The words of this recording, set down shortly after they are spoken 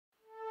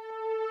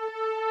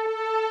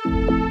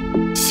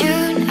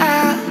Soon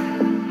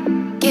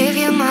I'll give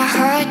you my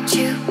heart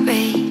to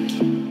break.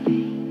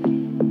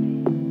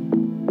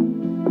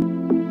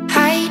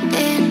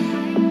 Hiding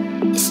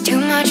is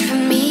too much for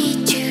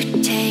me to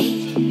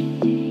take.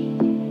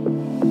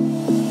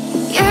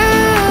 You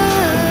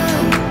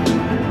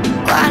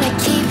wanna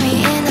keep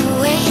me in the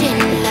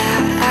waiting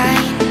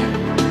line,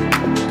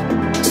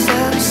 so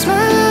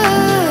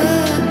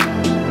smooth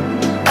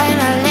when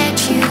I let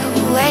you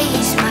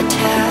waste my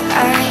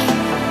time.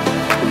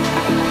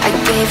 I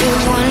gave you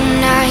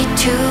 1 night,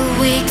 2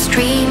 weeks,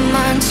 3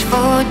 months,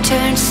 4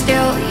 turns,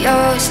 still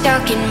you're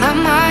stuck in my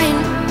mind.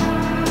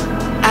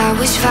 I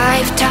was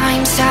 5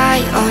 times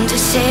high on the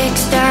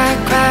 6th dark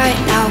ride.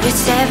 Now it's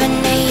 7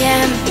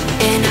 AM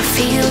and I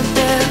feel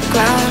the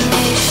ground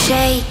is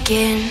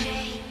shaking.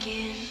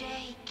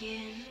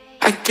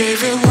 I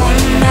gave you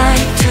 1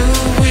 night, 2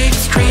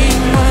 weeks, 3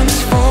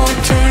 months, 4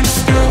 turns,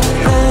 still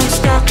you're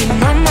stuck in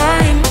my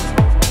mind.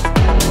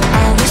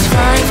 I was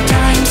 5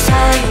 times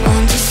high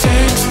on the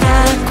 6th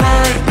dark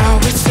ride. Now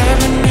it's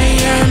 7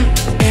 AM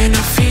and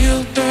I feel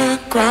the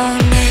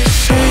ground is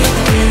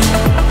shaking.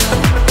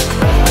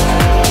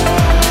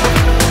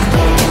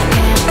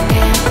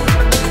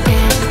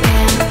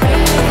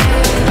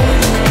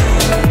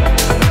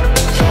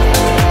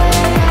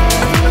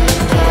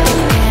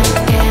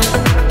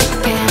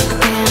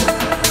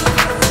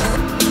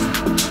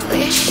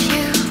 Wish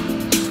you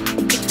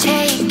could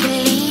take a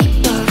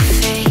leap of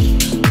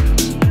faith.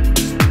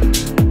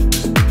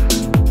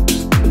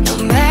 No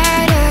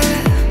matter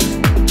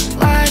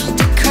what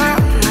the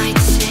crowd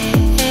might say,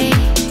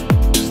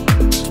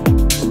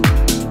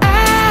 I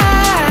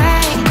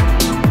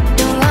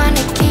don't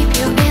wanna keep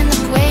you in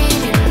the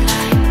waiting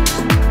line.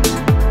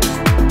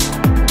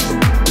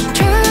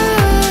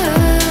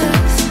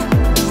 Truth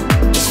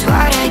is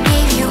what I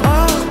gave you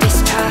all this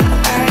time.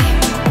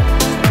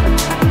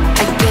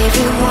 I gave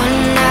you 1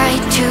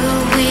 night, 2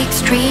 weeks,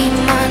 3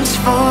 months,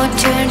 4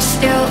 turns,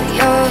 still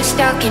you're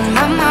stuck in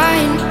my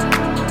mind.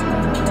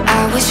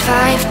 I was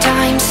 5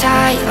 times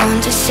high on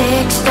the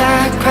 6th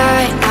dark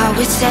ride. Now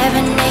it's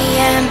 7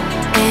 AM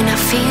and I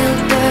feel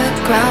the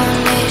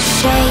ground is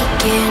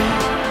shaking.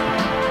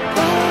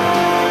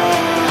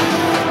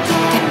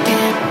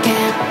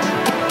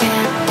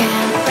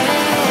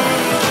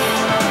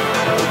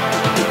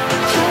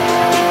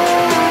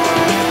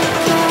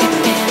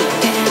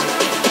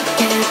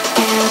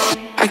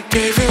 I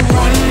gave you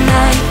 1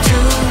 night, 2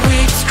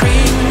 weeks,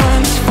 3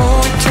 months,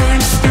 4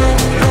 turns, still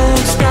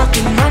you're stuck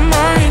in my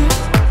mind.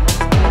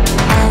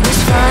 I was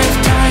 5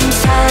 times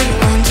high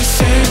on the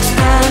 6th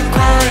dark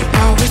ride.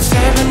 Now it's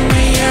 7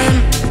 AM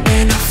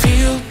and I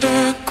feel the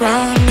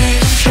ground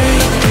is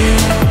shaking.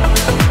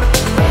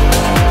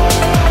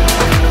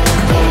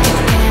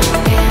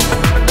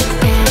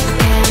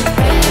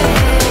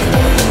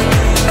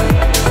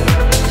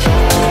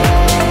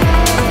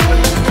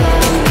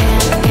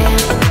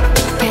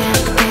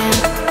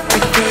 I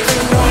gave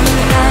you 1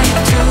 night,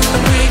 2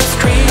 weeks,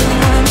 3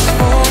 months,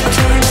 4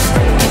 turns.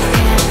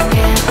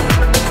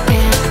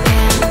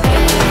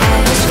 I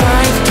was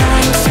 5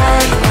 times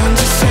high on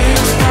the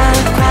 6th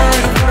dark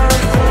ride.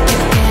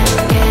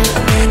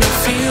 And I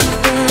feel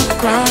the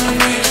ground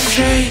is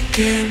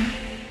shaking.